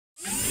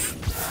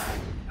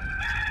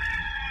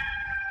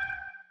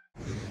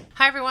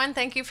Hi, everyone.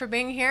 Thank you for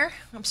being here.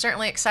 I'm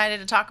certainly excited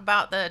to talk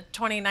about the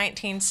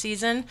 2019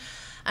 season.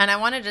 And I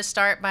wanted to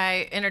start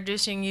by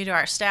introducing you to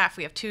our staff.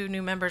 We have two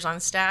new members on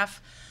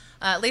staff.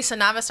 Lisa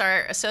Navas,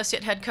 our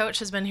associate head coach,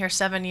 has been here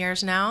 7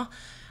 years now.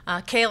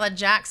 Kayla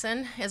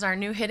Jackson is our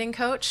new hitting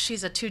coach.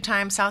 She's a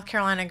two-time South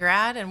Carolina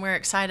grad, and we're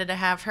excited to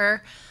have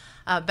her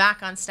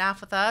back on staff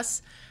with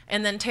us.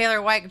 And then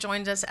Taylor White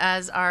joins us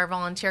as our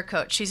volunteer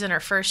coach. She's in her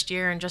first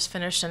year and just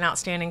finished an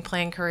outstanding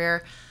playing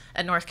career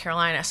at North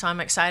Carolina. So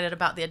I'm excited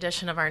about the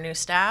addition of our new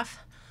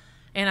staff,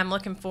 and I'm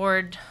looking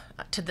forward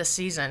to this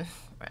season.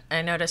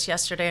 I noticed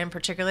yesterday in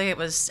particular it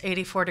was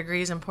 84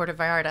 degrees in Puerto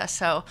Vallarta.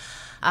 So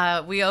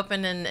we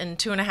open in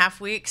 2.5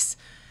 weeks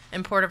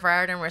in Puerto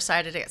Vallarta, and we're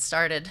excited to get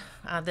started.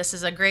 This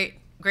is a great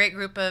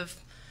group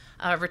of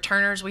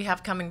returners we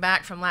have coming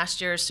back from last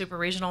year's super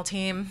regional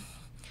team.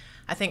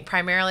 I think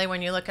primarily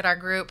when you look at our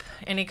group,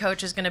 any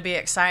coach is going to be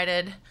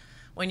excited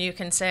when you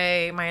can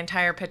say my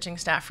entire pitching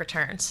staff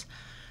returns.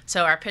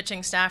 So our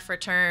pitching staff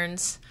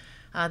returns.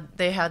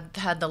 They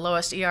had the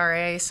lowest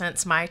ERA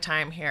since my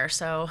time here.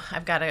 So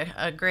I've got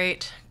a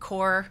great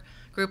core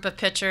group of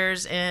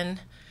pitchers in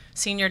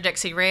senior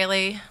Dixie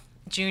Raley,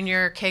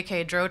 junior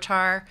KK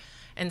Drotar,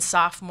 and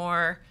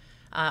sophomore,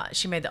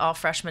 she made the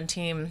all-freshman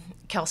team,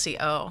 Kelsey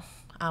O.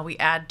 We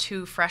add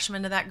 2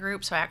 freshmen to that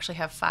group, so I actually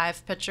have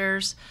 5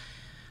 pitchers.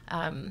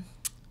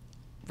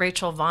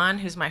 Rachel Vaughn,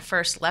 who's my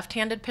first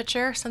left-handed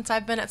pitcher since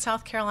I've been at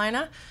South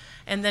Carolina.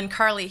 And then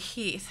Carly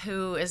Heath,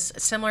 who is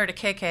similar to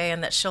KK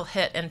in that she'll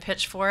hit and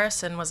pitch for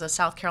us and was a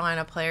South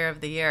Carolina Player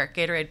of the Year,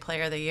 Gatorade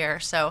Player of the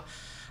Year. So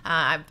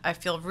I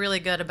feel really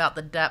good about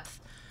the depth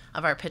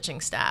of our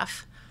pitching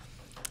staff.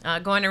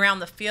 Going around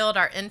the field,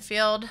 our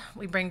infield,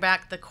 we bring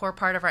back the core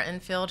part of our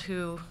infield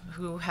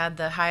who had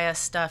the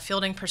highest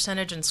fielding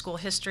percentage in school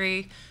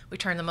history. We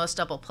turned the most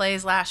double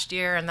plays last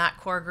year, and that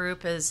core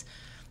group is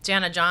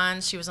Jana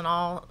Johns. She was an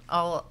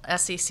all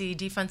SEC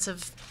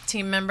defensive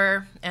team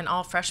member and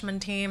all freshman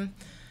team.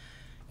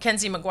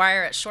 Kenzie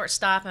McGuire at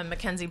shortstop, and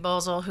Mackenzie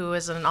Bozel, who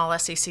is an all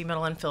SEC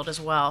middle infield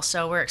as well.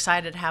 So we're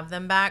excited to have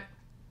them back.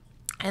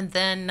 And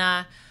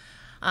then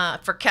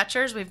for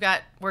catchers,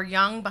 we're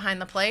young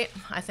behind the plate.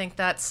 I think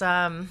that's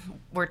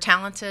we're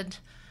talented,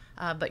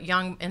 but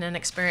young and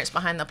inexperienced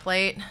behind the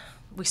plate.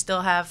 We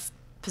still have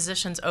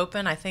positions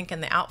open. I think in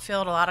the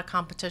outfield, a lot of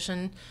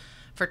competition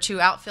for 2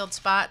 outfield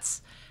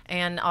spots,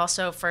 and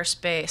also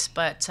first base.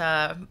 But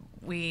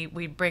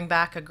we bring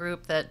back a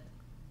group that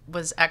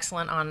was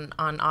excellent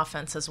on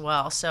offense as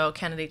well. So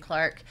Kennedy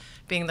Clark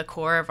being the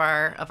core of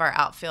our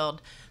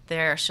outfield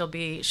there, she'll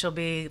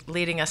be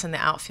leading us in the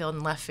outfield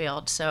and left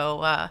field.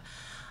 So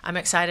I'm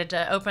excited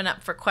to open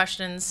up for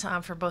questions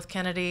for both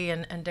Kennedy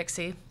and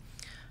Dixie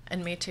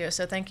and me too.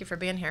 So thank you for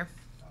being here.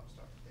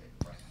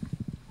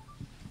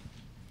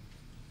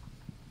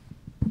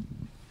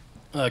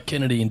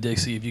 Kennedy and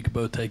Dixie, if you could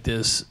both take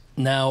this.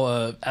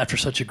 Now, after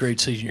such a great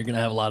season, you're going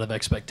to have a lot of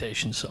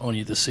expectations on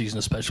you this season,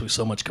 especially with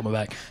so much coming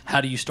back.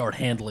 How do you start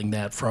handling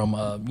that from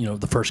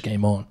the first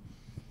game on?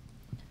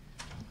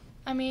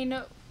 I mean,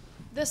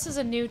 this is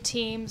a new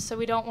team, so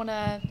we don't want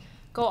to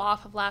go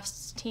off of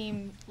last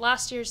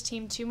year's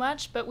team too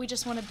much, but we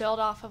just want to build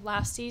off of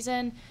last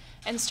season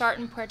and start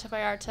in Puerto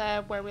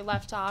Vallarta where we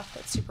left off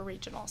at Super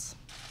Regionals.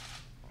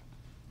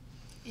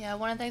 Yeah,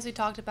 one of the things we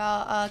talked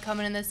about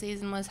coming in this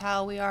season was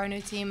how we are a new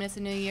team and it's a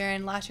new year,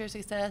 and last year's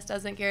success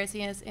doesn't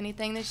guarantee us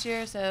anything this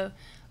year. So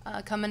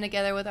coming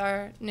together with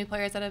our new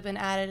players that have been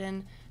added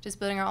and just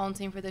building our own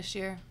team for this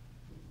year.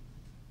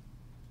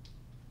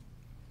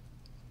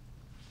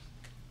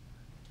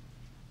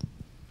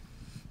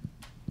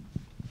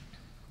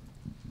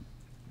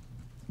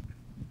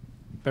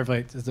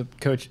 Beverly, as the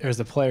coach, or as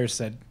the players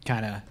said,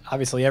 kind of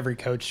obviously every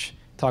coach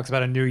talks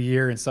about a new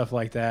year and stuff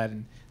like that,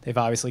 and they've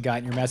obviously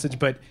gotten your message.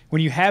 But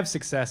when you have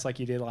success like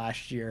you did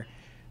last year,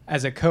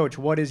 as a coach,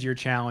 what is your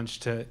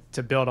challenge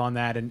to build on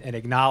that and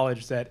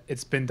acknowledge that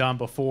it's been done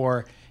before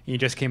and you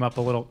just came up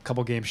a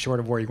couple games short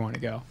of where you want to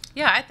go?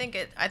 Yeah, I think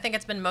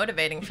it's been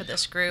motivating for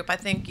this group. I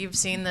think you've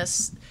seen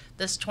this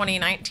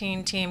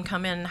 2019 team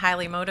come in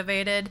highly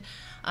motivated.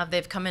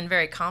 They've come in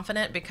very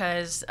confident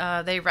because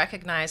they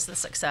recognize the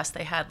success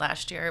they had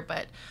last year.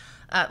 But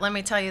let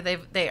me tell you,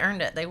 they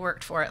earned it. They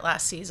worked for it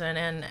last season,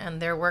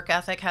 and their work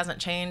ethic hasn't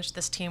changed.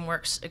 This team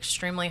works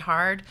extremely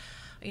hard.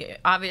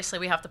 Obviously,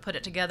 we have to put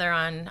it together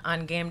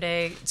on game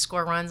day,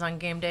 score runs on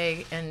game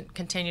day, and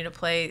continue to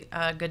play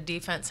good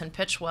defense and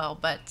pitch well.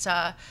 But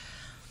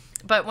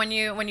when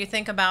you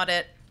think about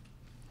it,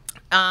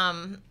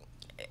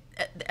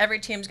 every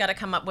team's got to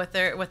come up with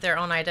their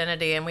own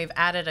identity, and we've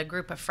added a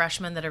group of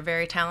freshmen that are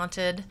very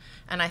talented,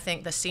 and I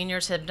think the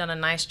seniors have done a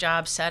nice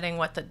job setting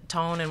what the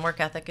tone and work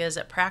ethic is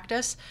at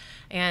practice,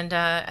 and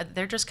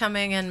they're just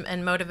coming in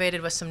and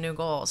motivated with some new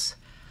goals.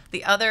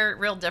 The other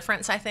real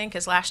difference, I think,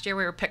 is last year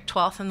we were picked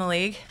 12th in the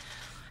league,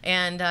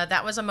 and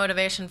that was a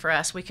motivation for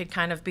us. We could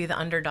kind of be the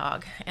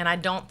underdog, and I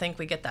don't think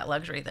we get that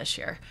luxury this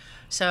year.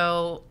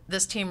 So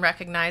this team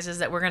recognizes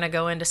that we're going to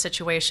go into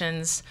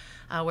situations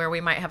where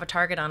we might have a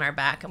target on our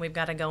back, and we've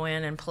got to go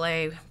in and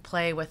play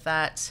with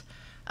that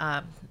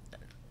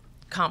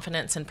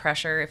confidence and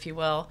pressure, if you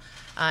will,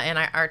 and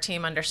our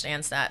team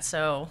understands that.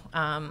 So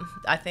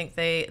I think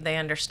they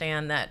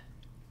understand that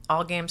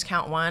all games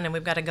count one, and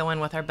we've got to go in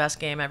with our best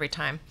game every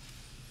time.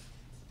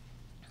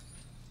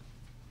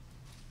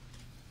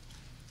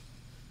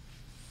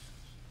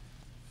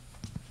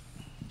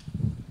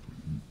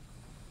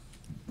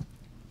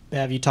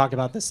 Bev, you talked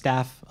about the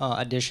staff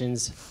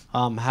additions.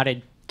 How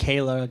did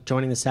Kayla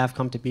joining the staff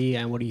come to be,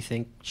 and what do you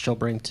think she'll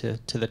bring to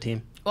the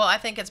team? Well, I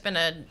think it's been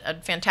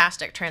a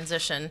fantastic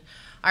transition.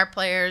 Our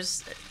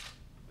players,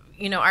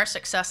 our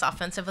success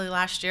offensively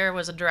last year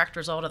was a direct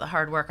result of the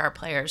hard work our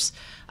players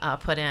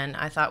put in.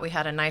 I thought we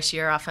had a nice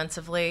year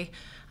offensively.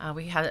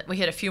 We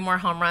hit a few more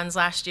home runs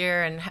last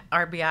year and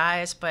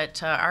RBIs,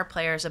 but our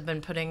players have been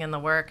putting in the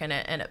work, and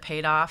it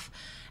paid off.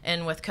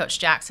 And with Coach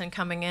Jackson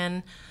coming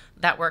in,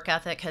 that work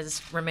ethic has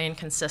remained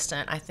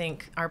consistent. I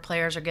think our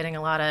players are getting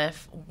a lot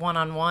of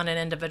one-on-one and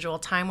individual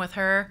time with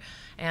her,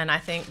 and I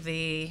think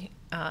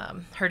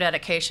her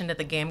dedication to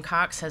the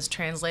Gamecocks has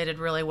translated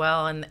really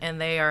well,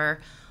 and they are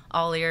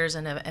all ears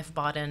and have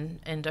bought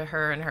into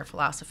her and her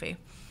philosophy.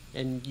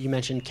 And you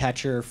mentioned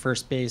catcher,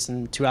 first base,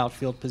 and 2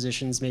 outfield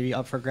positions maybe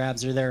up for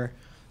grabs. Are there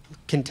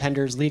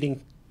contenders,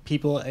 leading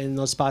people in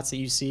those spots that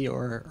you see,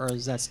 or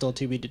is that still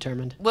to be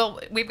determined? Well,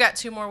 we've got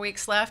 2 more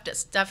weeks left.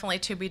 It's definitely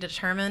to be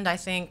determined. I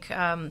think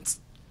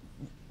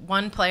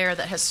one player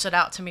that has stood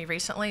out to me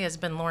recently has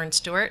been Lauren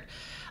Stewart.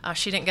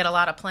 She didn't get a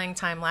lot of playing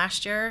time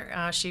last year.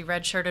 She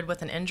redshirted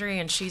with an injury,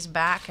 and she's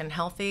back and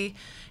healthy,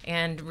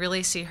 and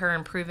really see her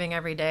improving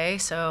every day.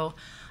 So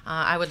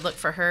I would look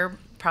for her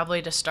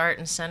probably to start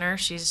in center.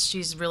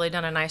 She's really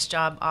done a nice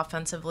job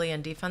offensively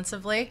and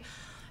defensively.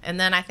 And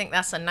then I think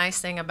that's a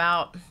nice thing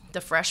about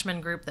the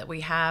freshman group that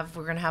we have.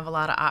 We're going to have a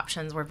lot of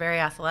options. We're very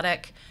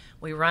athletic.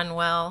 We run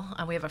well.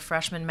 We have a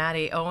freshman,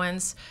 Maddie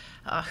Owens,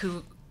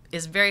 who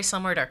is very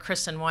similar to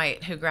Kristen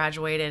White, who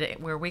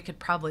graduated, where we could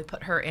probably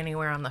put her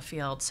anywhere on the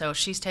field. So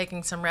she's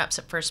taking some reps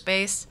at first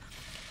base.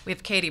 We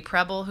have Katie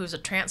Preble, who's a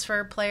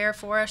transfer player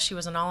for us. She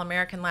was an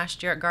All-American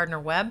last year at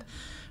Gardner-Webb,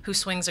 who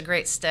swings a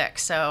great stick.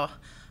 So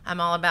I'm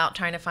all about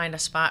trying to find a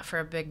spot for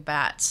a big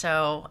bat.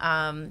 So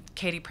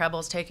Katie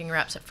Preble's taking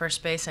reps at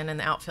first base and in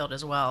the outfield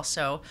as well.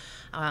 So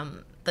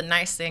the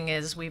nice thing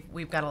is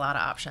we've got a lot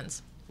of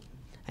options.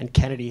 And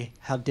Kennedy,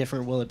 how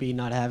different will it be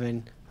not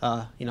having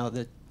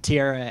the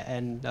Tiara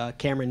and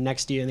Cameron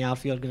next to you in the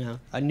outfield?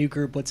 A new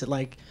group. What's it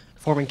like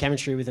forming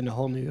chemistry within a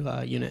whole new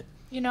unit?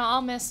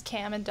 I'll miss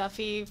Cam and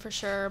Duffy for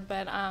sure,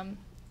 but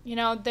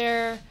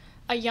they're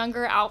a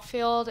younger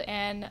outfield,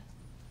 and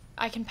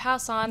I can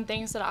pass on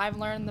things that I've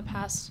learned the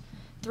past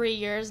 3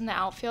 years in the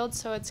outfield,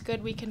 so it's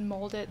good we can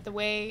mold it the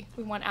way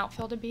we want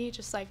outfield to be,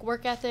 just like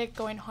work ethic,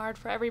 going hard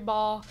for every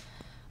ball.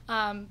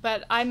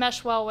 But I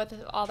mesh well with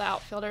all the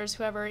outfielders,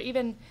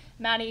 even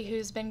Maddie,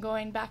 who's been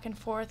going back and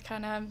forth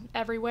kind of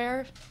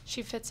everywhere.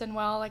 She fits in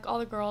well, like all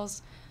the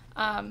girls.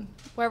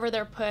 Wherever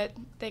they're put,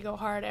 they go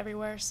hard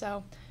everywhere.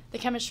 So the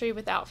chemistry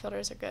with the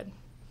outfielders are good.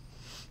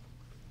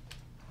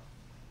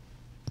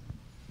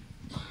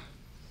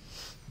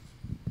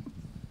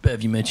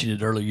 Bev, you mentioned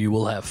it earlier, you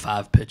will have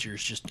 5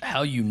 pitchers. Just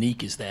how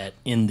unique is that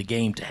in the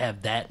game to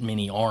have that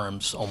many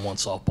arms on one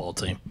softball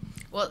team?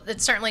 Well,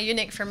 it's certainly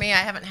unique for me. I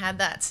haven't had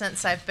that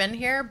since I've been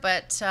here,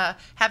 but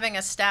having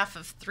a staff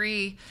of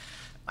 3,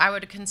 I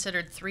would have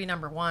considered 3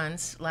 number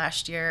ones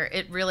last year.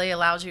 It really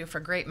allows you for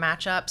great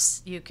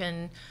matchups. You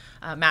can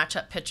match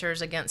up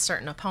pitchers against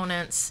certain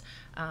opponents.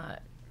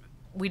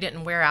 We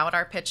didn't wear out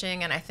our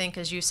pitching, and I think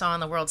as you saw in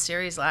the World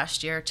Series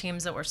last year,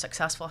 teams that were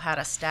successful had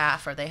a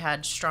staff, or they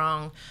had a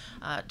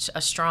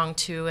strong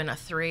 2 and a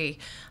 3.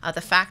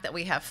 The fact that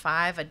we have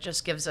 5, it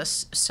just gives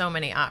us so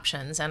many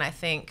options, and I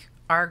think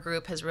our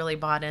group has really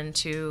bought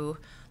into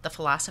the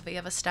philosophy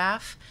of a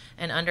staff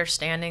and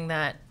understanding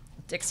that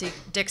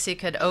Dixie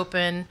could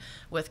open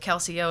with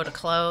Kelsey O to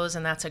close,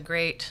 and that's a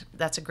great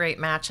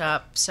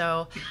matchup.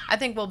 So I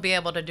think we'll be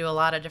able to do a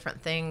lot of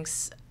different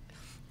things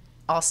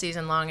all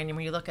season long, and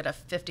when you look at a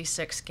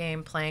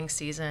 56-game playing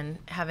season,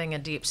 having a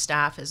deep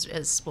staff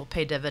will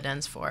pay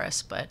dividends for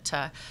us. But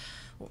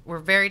we're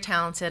very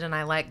talented, and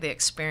I like the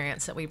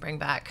experience that we bring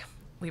back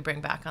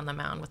on the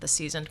mound with a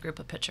seasoned group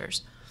of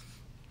pitchers.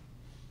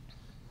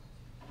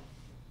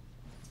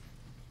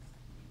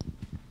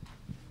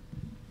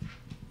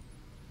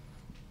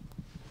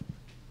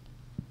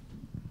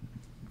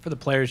 For the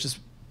players, just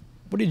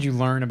what did you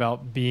learn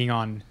about being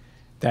on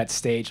that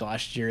stage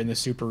last year in the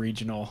Super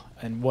Regional,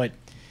 and what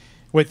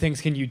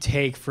things can you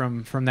take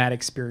from that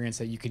experience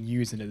that you can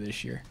use into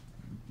this year?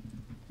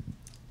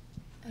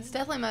 It's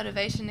definitely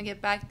motivation to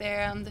get back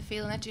there. The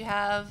feeling that you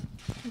have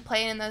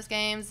playing in those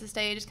games, the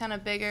stage is kind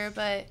of bigger,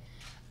 but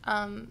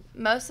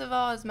most of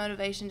all is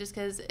motivation, just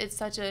because it's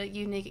such a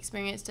unique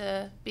experience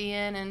to be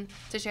in and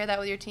to share that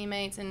with your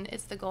teammates, and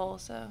it's the goal.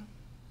 So,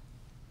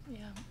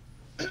 yeah.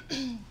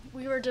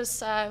 We were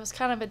just, it was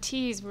kind of a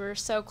tease. We were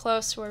so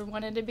close to where we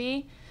wanted to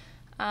be.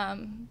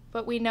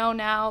 But we know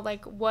now,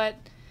 like, what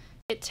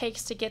it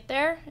takes to get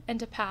there and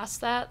to pass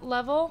that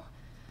level.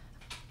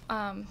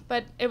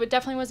 But it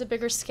definitely was a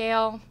bigger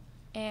scale,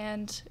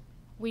 and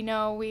we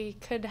know we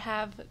could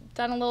have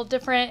done a little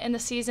different in the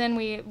season.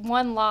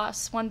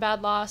 One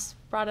bad loss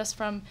brought us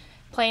from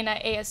playing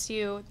at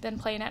ASU then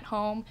playing at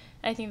home.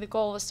 And I think the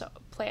goal was to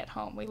play at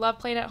home. We love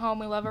playing at home.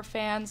 We love our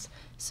fans.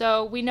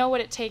 So we know what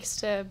it takes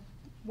to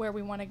where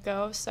we want to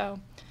go. So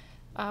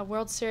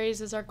World Series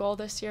is our goal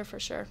this year for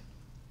sure.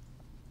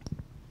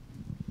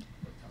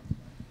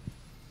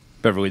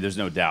 Beverly, there's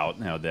no doubt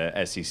now the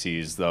SEC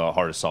is the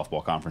hardest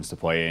softball conference to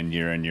play in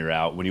year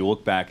out. When you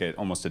look back at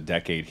almost a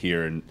decade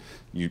here and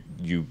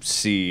you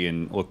see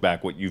and look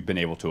back what you've been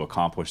able to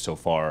accomplish so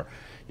far,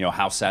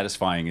 how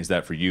satisfying is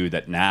that for you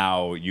that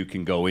now you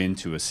can go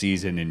into a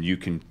season and you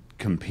can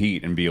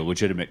compete and be a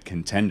legitimate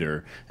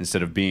contender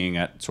instead of being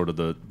at sort of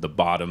the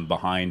bottom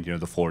behind,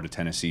 the Florida,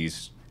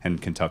 Tennessees,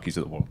 and Kentuckys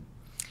of the world?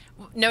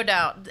 No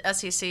doubt, the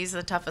SEC is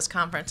the toughest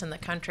conference in the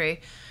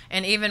country.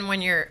 And even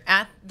when you're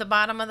at the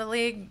bottom of the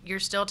league, you're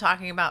still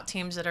talking about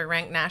teams that are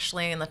ranked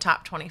nationally in the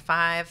top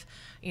 25.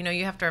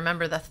 You have to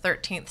remember the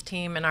 13th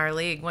team in our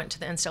league went to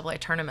the NCAA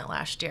tournament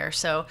last year.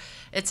 So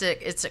it's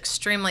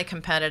extremely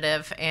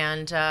competitive.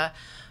 And,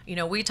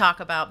 we talk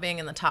about being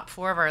in the top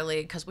 4 of our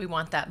league because we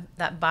want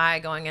that bye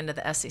going into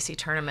the SEC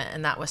tournament.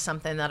 And that was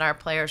something that our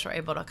players were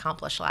able to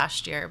accomplish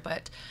last year.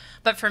 But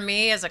for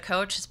me as a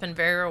coach, it's been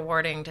very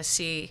rewarding to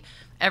see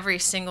every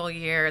single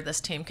year this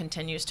team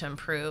continues to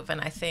improve.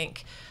 And I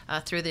think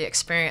through the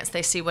experience,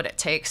 they see what it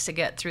takes to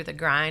get through the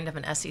grind of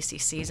an SEC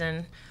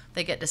season.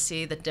 They get to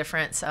see the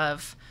difference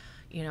of,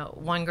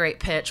 one great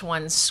pitch,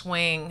 one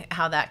swing,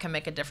 how that can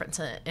make a difference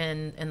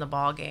in the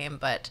ball game.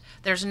 But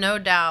there's no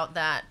doubt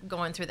that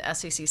going through the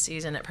SEC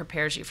season, it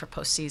prepares you for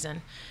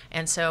postseason.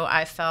 And so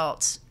I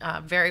felt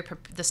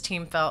this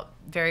team felt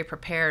very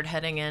prepared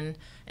heading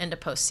into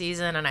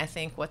postseason. And I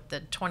think what the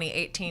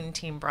 2018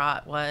 team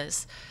brought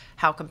was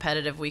how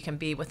competitive we can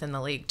be within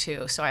the league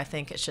too. So I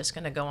think it's just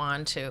going to go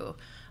on to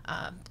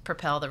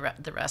propel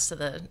the rest of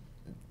the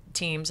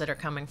teams that are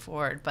coming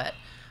forward. But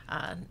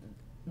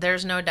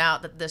there's no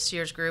doubt that this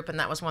year's group, and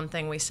that was one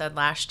thing we said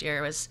last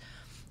year, was,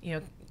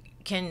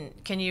 can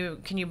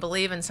you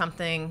believe in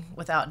something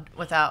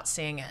without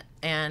seeing it?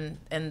 And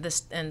in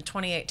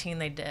 2018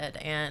 they did.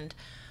 And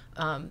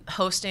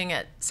hosting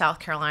at South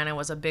Carolina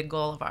was a big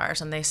goal of ours,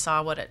 and they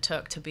saw what it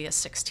took to be a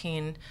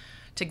 16.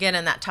 To get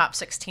in that top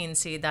 16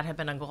 seed, that had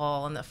been a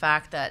goal. And the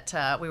fact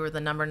that we were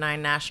the number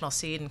 9 national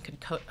seed and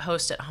could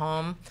host at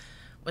home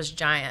was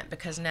giant,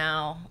 because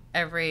now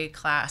every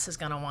class is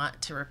going to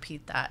want to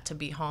repeat that, to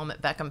be home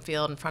at Beckham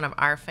Field in front of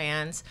our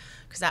fans,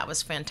 because that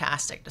was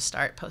fantastic to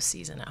start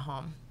postseason at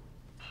home.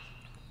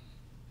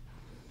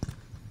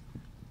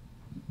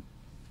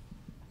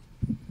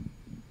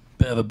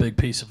 Bev, a big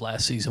piece of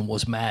last season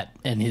was Matt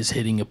and his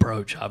hitting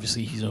approach.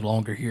 Obviously, he's no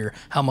longer here.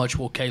 How much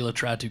will Kayla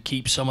try to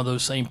keep some of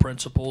those same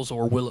principles,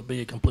 or will it be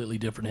a completely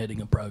different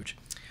hitting approach?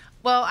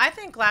 Well, I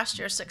think last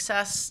year's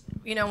success,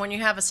 when you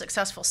have a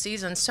successful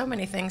season, so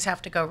many things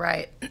have to go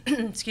right.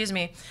 Excuse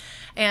me.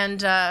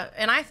 And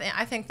I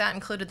think that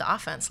included the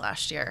offense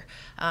last year.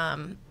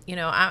 I'm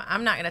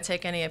not going to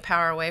take any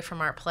power away from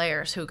our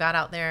players who got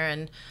out there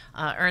and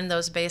earned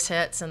those base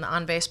hits and the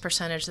on-base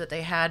percentage that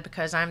they had,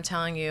 because I'm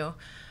telling you,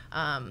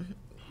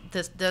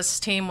 this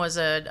team was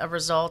a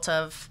result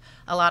of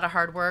a lot of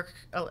hard work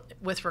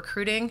with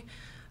recruiting.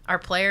 Our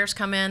players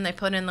come in, they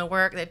put in the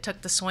work, they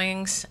took the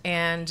swings,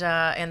 and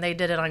they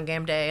did it on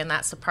game day, and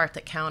that's the part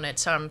that counted.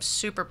 So I'm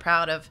super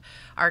proud of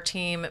our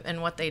team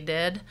and what they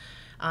did.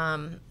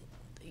 For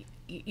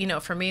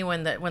me,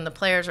 when the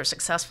players are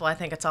successful, I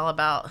think it's all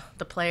about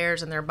the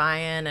players and their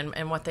buy-in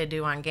and what they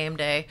do on game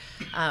day.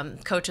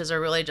 Coaches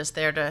are really just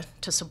there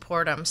to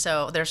support them.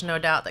 So there's no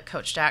doubt that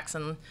Coach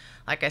Jackson,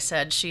 like I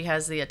said, she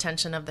has the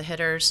attention of the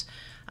hitters.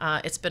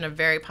 It's been a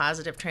very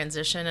positive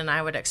transition, and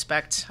I would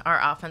expect our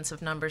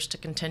offensive numbers to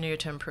continue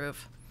to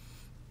improve.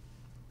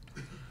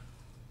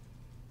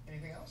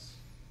 Anything else?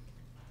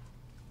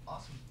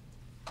 Awesome.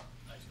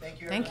 Thank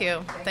you. Thank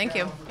you. Thank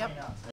you. Yep.